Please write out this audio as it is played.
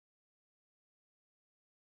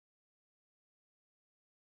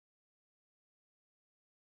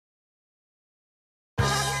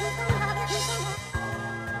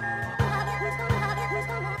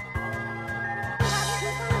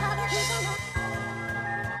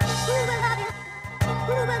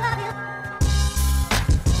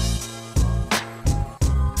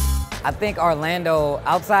I think Orlando,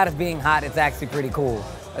 outside of being hot, it's actually pretty cool.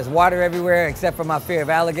 There's water everywhere except for my fear of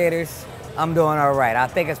alligators. I'm doing all right. I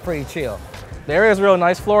think it's pretty chill. The area is real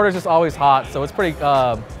nice. Florida's just always hot, so it's pretty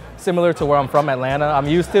similar to where I'm from, Atlanta. I'm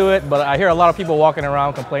used to it, but I hear a lot of people walking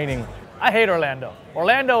around complaining. I hate Orlando.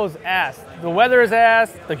 Orlando's ass. The weather is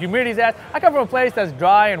ass, the humidity's ass. I come from a place that's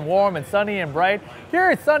dry and warm and sunny and bright. Here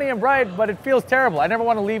it's sunny and bright, but it feels terrible. I never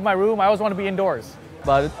want to leave my room. I always want to be indoors.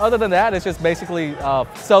 But other than that, it's just basically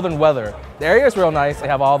southern weather. The area is real nice. They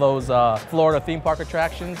have all those Florida theme park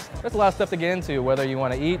attractions. There's a lot of stuff to get into, whether you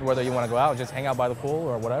want to eat, whether you want to go out and just hang out by the pool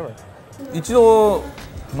or whatever. 一度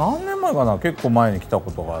何年前かな、結構前に来たこ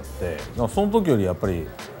とがあって、その時よりやっぱり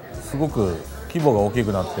すごく規模が大き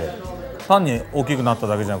くなって、単に大きくなった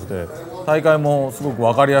だけじゃなくて、大会もすごく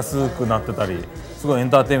分かりやすくなってたり、すごいエン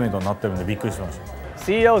ターテインメントになってるんでびっくりしました。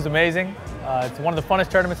CEO is amazing. It's one of the funnest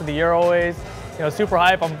tournaments of the year always. You know, super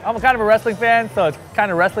hype. I'm kind of a wrestling fan, so it's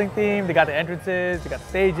kind of wrestling themed. They got the entrances, they got the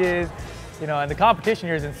stages, you know, and the competition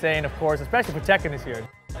here is insane, of course, especially for TEKKEN this year.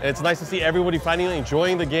 It's nice to see everybody finally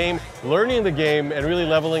enjoying the game, learning the game, and really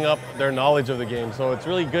leveling up their knowledge of the game. So it's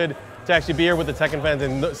really good to actually be here with the TEKKEN fans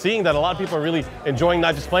and seeing that a lot of people are really enjoying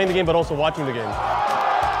not just playing the game, but also watching the game.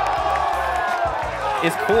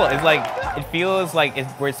 It's cool. It's like, it feels like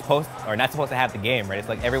we're supposed, or not supposed to have the game, right? It's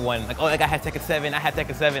like everyone, like, oh, like I have TEKKEN 7, I have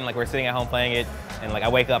TEKKEN 7, like we're sitting at home playing it, and like I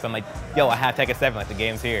wake up and I'm like, yo, I have TEKKEN 7, like the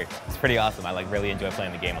game's here. It's pretty awesome. I like really enjoy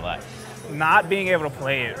playing the game a lot. Not being able to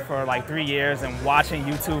play it for like 3 years and watching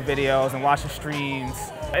YouTube videos and watching streams,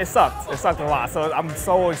 it sucked. It sucked a lot. So I'm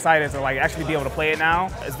so excited to like actually be able to play it now.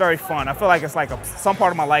 It's very fun. I feel like it's like some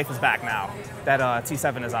part of my life is back now that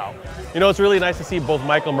T7 is out. You know, it's really nice to see both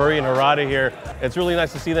Michael Murray and Harada here. It's really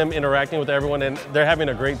nice to see them interacting with everyone, and they're having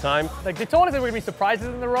a great time. Like they told us there were gonna be surprises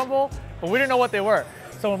in the Rumble, but we didn't know what they were.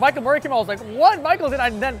 So when Michael Murray came out, I was like, what? Michael's in?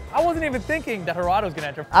 And then I wasn't even thinking that Harada was going to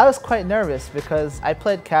enter. I was quite nervous because I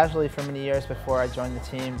played casually for many years before I joined the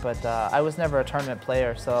team, but I was never a tournament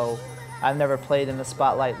player, so I've never played in the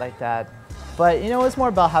spotlight like that. But, you know, it was more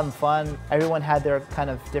about having fun. Everyone had their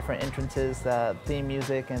kind of different entrances, the theme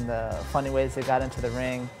music and the funny ways they got into the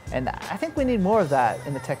ring. And I think we need more of that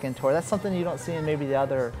in the TEKKEN Tour. That's something you don't see in maybe the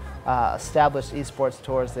other established esports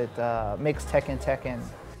tours that makes TEKKEN TEKKEN.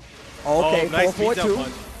 Okay, nice 4-4-2.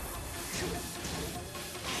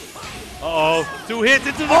 Uh-oh, 2 hits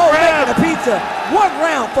into the grab. Making a pizza. 1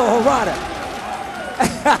 round for Harada.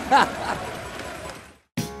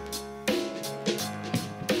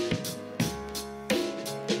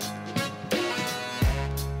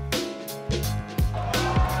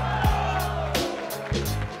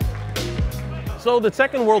 So the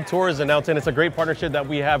TEKKEN World Tour is announced, and it's a great partnership that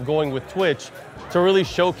we have going with Twitch to really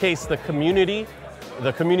showcase the community,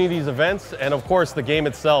 the community's events, and of course the game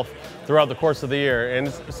itself throughout the course of the year. And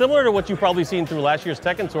it's similar to what you've probably seen through last year's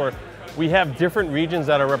TEKKEN Tour. We have different regions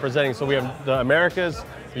that are representing. So we have the Americas,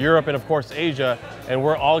 Europe, and of course Asia, and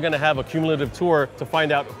we're all going to have a cumulative tour to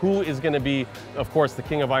find out who is going to be, of course, the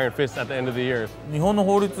King of Iron Fist at the end of the year. 日本の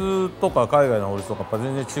法律とか海外の法律とかやっぱ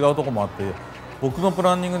全然違うところもあって、僕のプ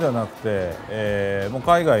ランニングではなくて、もう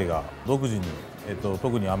海外が独自に、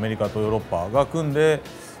特にアメリカとヨーロッパが組んで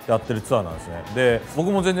やってるツアーなんですね。で、僕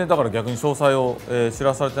も全然だから逆に詳細を、知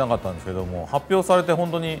らされてなかったんですけども、発表されて本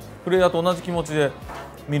当にプレイヤーと同じ気持ちで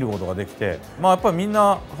見ることができて、まあやっぱりみん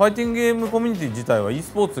なファイティングゲームコミュニティ自体は e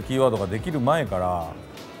スポーツキーワードができる前から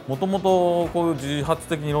もともとこういう自発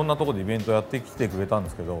的にいろんなところでイベントをやってきてくれたんで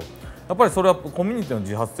すけど、やっぱりそれはコミュニティの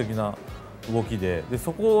自発的な動きで、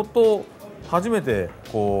そこと初めて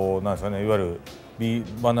こうなんですかね、いわゆる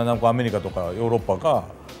バンダイナムコアメリカとかヨーロッパが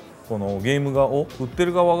このゲームを売って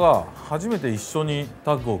る側が初めて一緒に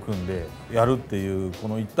タッグを組んでやるっていうこ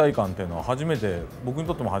の一体感っていうのは初めて、僕に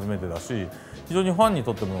とっても初めてだし、非常にファンに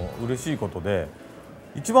とっても嬉しいことで、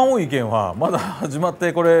一番多い意見はまだ始まっ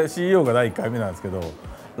てこれ CEO が第1回目なんですけど、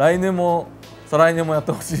来年も再来年もやっ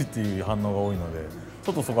てほしいっていう反応が多いので、ち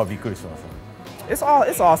ょっとそこはびっくりしました。It's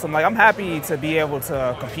awesome. Like I'm happy to be able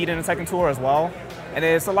to compete in the TEKKEN Tour as well, and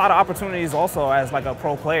it's a lot of opportunities also as like a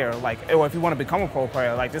pro player. Like, or if you want to become a pro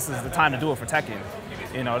player, like this is the time to do it for TEKKEN.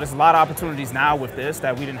 You know, there's a lot of opportunities now with this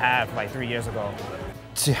that we didn't have like 3 years ago.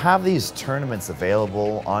 To have these tournaments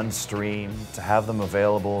available on stream, to have them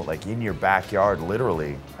available like in your backyard,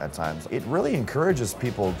 literally at times, it really encourages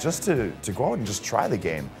people just to go out and just try the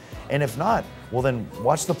game. And if not, well then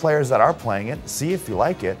watch the players that are playing it, see if you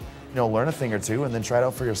like it, you know, learn a thing or two, and then try it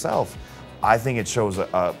out for yourself. I think it shows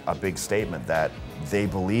a big statement that they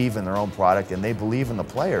believe in their own product and they believe in the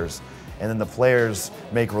players, and then the players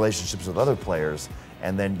make relationships with other players,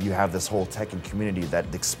 and then you have this whole TEKKEN community that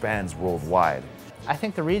expands worldwide. I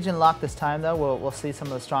think the region lock this time, though, we'll see some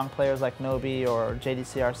of the strong players like Nobi or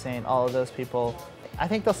JDCR Saint, all of those people. I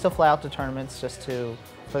think they'll still fly out to tournaments just for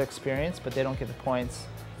the experience, but they don't get the points.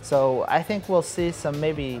 So I think we'll see some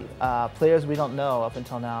maybe players we don't know up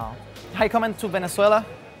until now. I come to Venezuela.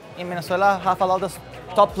 In Venezuela, have a lot of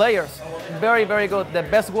top players. Very, very good. The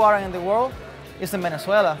best Guara in the world is in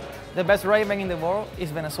Venezuela. The best Raven in the world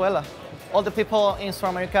is Venezuela. All the people in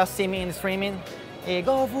South America see me in the streaming.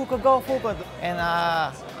 Go Fuko, and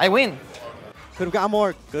I win. Could have got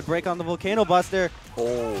more. Good break on the Volcano Buster.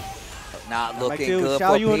 Oh, not looking good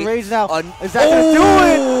Xiao for Yu and Pete. Rage now. Is that going to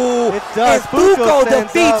do it? It does. And Fuko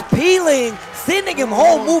stands defeats up. Peeling, sending him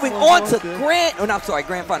home, moving on to grand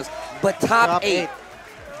finals, but top 8.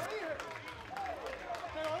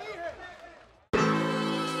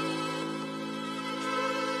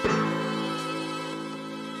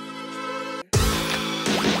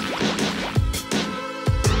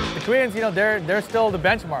 The Koreans, you know, they're still the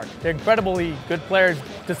benchmark. They're incredibly good players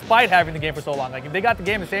despite having the game for so long. Like if they got the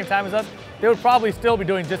game the same time as us, they would probably still be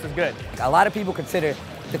doing just as good. A lot of people consider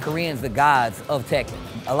the Koreans the gods of Tekken.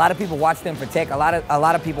 A lot of people watch them for tech. A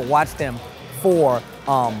lot of people watch them for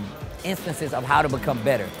instances of how to become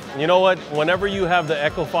better. You know what? Whenever you have the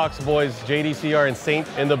Echo Fox boys, JDCR and Saint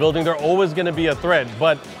in the building, they're always going to be a threat.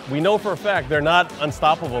 But we know for a fact they're not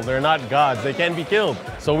unstoppable. They're not gods. They can be killed.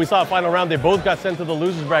 So we saw a final round. They both got sent to the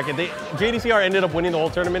losers bracket. JDCR ended up winning the whole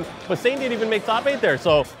tournament, but Saint didn't even make top 8 there.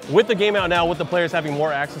 So with the game out now, with the players having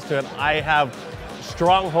more access to it, I have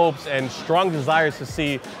strong hopes and strong desires to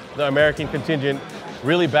see the American contingent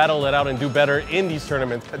really battle it out and do better in these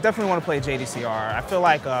tournaments. I definitely want to play JDCR. I feel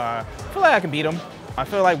like I can beat them. I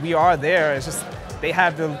feel like we are there. It's just they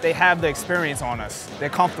have the experience on us. They're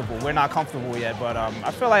comfortable. We're not comfortable yet, but I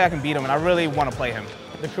feel like I can beat them, and I really want to play him.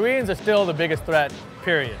 The Koreans are still the biggest threat,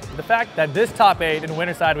 period. The fact that this top 8 in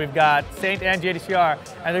winter side, we've got Saint and JDCR,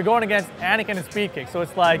 and they're going against Anakin and Speed Kick. So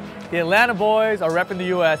it's like the Atlanta boys are repping the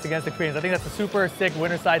US against the Koreans. I think that's a super sick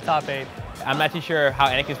winter side top 8. I'm not too sure how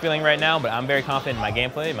Anakin's feeling right now, but I'm very confident in my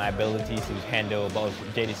gameplay, my ability to handle both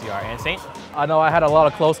JDCR and Saint. I know I had a lot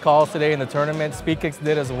of close calls today in the tournament. Speed Kicks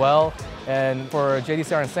did as well. And for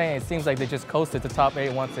JDCR and Saint, it seems like they just coasted to top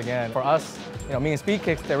 8 once again. For us, you know, me and Speed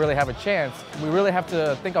Kicks, they really have a chance. We really have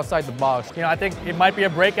to think outside the box. You know, I think it might be a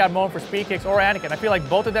breakout moment for Speed Kicks or Anakin. I feel like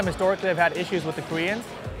both of them historically have had issues with the Koreans,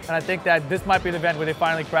 and I think that this might be the event where they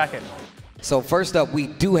finally crack it. So first up, we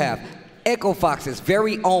do have Echo Fox's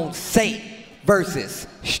very own Saint versus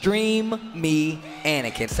Stream Me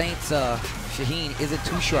Anakin. Saint's Shaheen isn't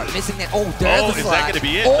too sharp. Missing that. Oh, there's the slide. Is that going to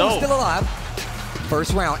be it? Oh, No. still alive.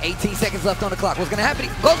 First round, 18 seconds left on the clock. What's going to happen?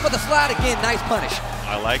 He goes for the slide again. Nice punish.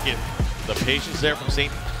 I like it. The patience there from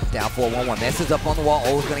Saint. Down 4-1-1. Messes up on the wall.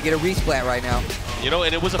 Oh, he's going to get a resplat right now. You know,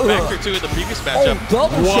 and it was a factor too in the previous matchup. Oh,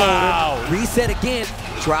 double wow. shoulder. Reset again.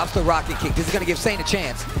 Drops the rocket kick. This is going to give Saint a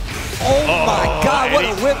chance. Oh my God, what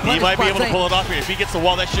a whip punish. He might be by able to Saint. pull it off here. If he gets the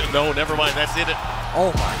wall, that should. No, never mind. That's it.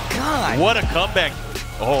 Oh my God. What a comeback.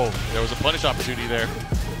 Oh, there was a punish opportunity there.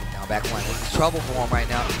 Now back one. This is trouble for him right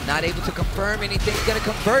now. Not able to confirm anything. He's going to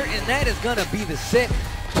convert, and that is going to be the set.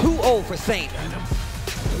 2-0 for Saint.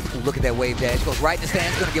 Look at that wave dash. Goes right in the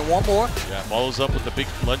stands. Going to get one more. Yeah, follows up with the big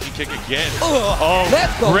lungey kick again. Oh,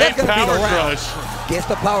 let's go. Great That's gonna power be the round. crush. Gets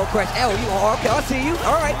the power crush. Oh, you are okay. I see you.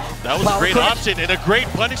 All right. That was Power a great crush. option and a great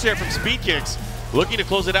punish there from Speed Kicks. Looking to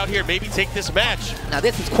close it out here, maybe take this match. Now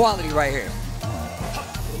this is quality right here.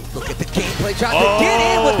 Look at the gameplay. Trying to get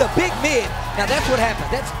in with the big mid. Now that's what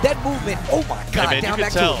happens. That's that movement. Oh my God. Hey man, down you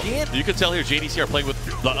back can tell. to again. You can tell here JDC are playing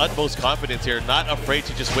with the utmost confidence here, not afraid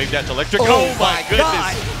to just wave that to electric. Oh my goodness.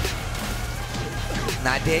 God.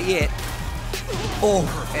 Not dead yet. Oh,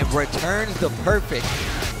 and returns the perfect.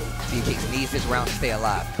 Speed Kicks needs this round to stay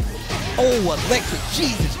alive. Oh, electric.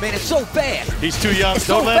 Jesus, man, it's so fast. He's too young. It's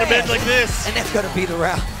Don't so let him fast. in like this. And that's going to be the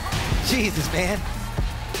round. Jesus, man.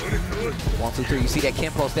 1, 2, 3. You see that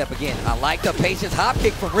Kempo step again. I like the patience hop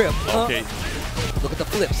kick from Rip. Okay. Look at the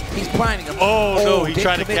flips. He's priming him. Oh, no, he's didn't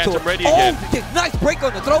trying to commit catch it. him ready again. Oh, nice break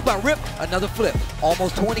on the throw by Rip. Another flip.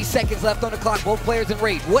 Almost 20 seconds left on the clock. Both players in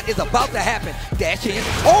rage. What is about to happen? Dash in.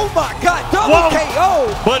 Oh, my God. Double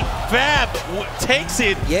KO. But Fab takes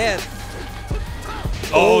it. Yes.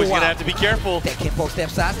 Oh, he's going to have to be careful. That Kempo step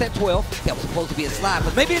side step 12. That was supposed to be a slide,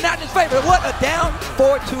 but maybe not in his favor. What a down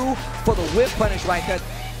 4-2 for the whip punish right there.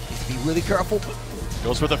 Needs to be really careful.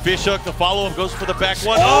 Goes for the fish hook. The follow-up goes for the back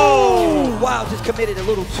one. Oh! Wow, just committed a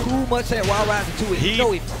little too much there while rising to it. You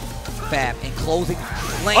know he Fab in closing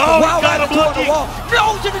lane. Oh, while got rising him toward the wall.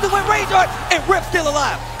 No, Jimmy the win range art, and Rip still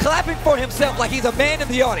alive. Clapping for himself like he's a man in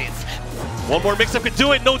the audience. One more mix-up could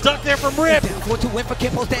do it. No duck there from Rip. Down 4-2 win for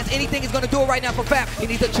Kimpo Stance. Anything is going to do it right now for Fab. He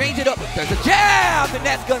needs to change it up. There's a jab, and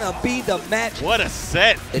that's going to be the match. What a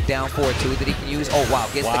set. The down 4-2 that he can use. Oh, wow.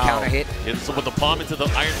 Gets the counter hit. Hits him with the palm into the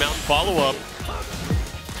Iron Mountain follow-up.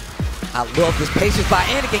 I love this patience by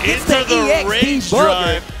Anakin. Gets Into the EXP rage bugger.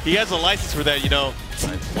 drive. He has a license for that, you know.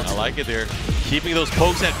 I like it there. Keeping those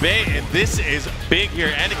pokes at bay, and this is big here.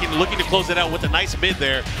 Anakin looking to close it out with a nice mid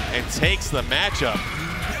there and takes the matchup.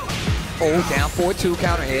 Oh, down 4-2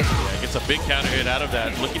 counter hit. Yeah, gets a big counter hit out of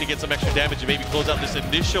that. Looking to get some extra damage and maybe close out this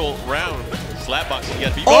initial round. Slapboxing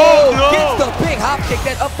yet. Oh, no! Gets the big hop kick.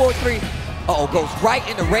 That up 4-3. Uh-oh, goes right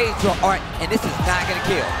in the rage drum. All right, and this is not going to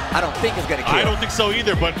kill. I don't think it's going to kill. I don't think so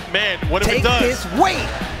either, but man, what if Take it does? this weight.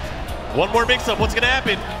 One more mix-up. What's going to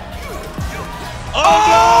happen?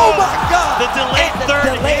 Oh, my God! The delayed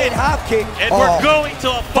third hit. Hop kick. And we're going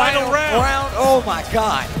to a final round. Oh, my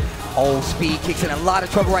God. Oh, speed kicks in a lot of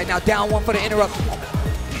trouble right now. Down one for the interrupt.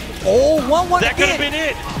 Oh, 1-1 That again. could have been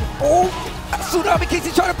it. Oh, tsunami kicks.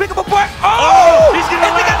 He's trying to pick him apart. Oh! He's going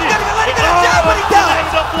to let it. But he dies.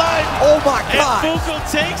 Oh, my God. And Fuko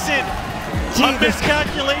takes it. A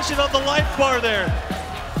miscalculation on the life bar there.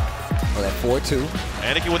 Oh, that 4-2.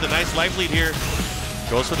 Anakin with a nice life lead here.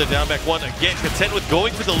 Goes for the down back one. Again, content with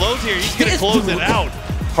going for the lows here. He's going to close it out.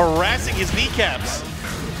 Harassing his kneecaps.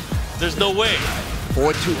 There's no way.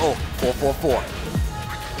 4-2. Oh, 4-4-4.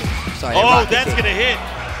 Sorry, oh, that's going to hit.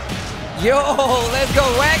 Yo, let's go.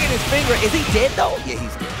 Wagging his finger. Is he dead, though? Yeah,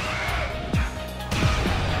 he's dead.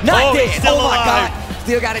 Not dead. Still oh, my alive. God.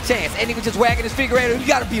 Still got a chance. And he was just wagging his finger at him. You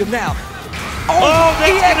got to beat him now. Oh, that's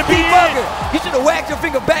going to be bugger. it. You should have wagged your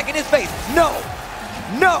finger back in his face. No.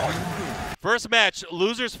 No. First match,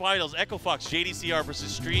 losers finals, Echo Fox, JDCR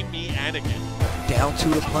versus Stream Me Anakin. Down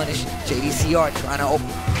 2 to punish. JDCR trying to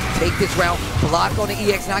take this round. Block on the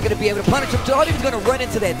EX. Not going to be able to punish him. Thought he was going to run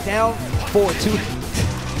into that down 4-2.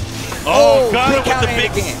 Oh, got him with the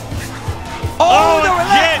big... Again. Oh, the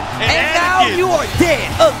relax. Again, and now you are dead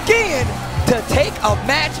again to take a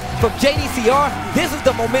match from JDCR. This is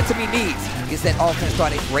the momentum he needs. Is that offense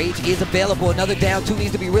starting? Rage is available. Another down 2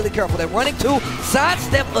 needs to be really careful. That running 2,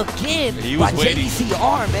 sidestep again by waiting.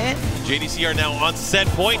 JDCR, man. JDCR now on set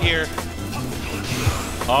point here.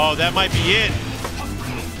 Oh, that might be it.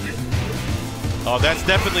 Oh, that's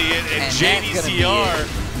definitely it. And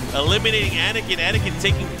JDCR eliminating Anakin. Anakin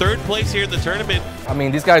taking 3rd place here in the tournament. I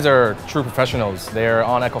mean, these guys are true professionals. They're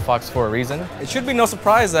on Echo Fox for a reason. It should be no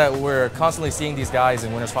surprise that we're constantly seeing these guys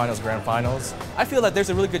in winners finals, grand finals. I feel that there's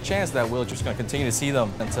a really good chance that we're just going to continue to see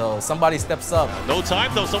them until somebody steps up. No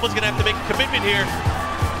time though. Someone's going to have to make a commitment here.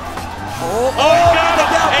 Oh, he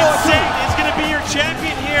got him. And Saint is going to be your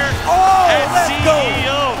champion here. Oh, let's CEO.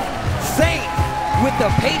 Go. Saint with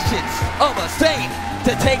the patience of a Saint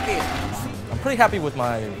to take it. Pretty happy with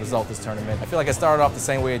my result this tournament. I feel like I started off the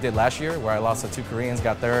same way I did last year, where I lost to 2 Koreans,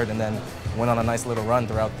 got 3rd, and then went on a nice little run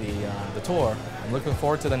throughout the tour. I'm looking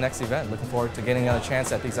forward to the next event, looking forward to getting a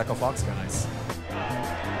chance at these Echo Fox guys.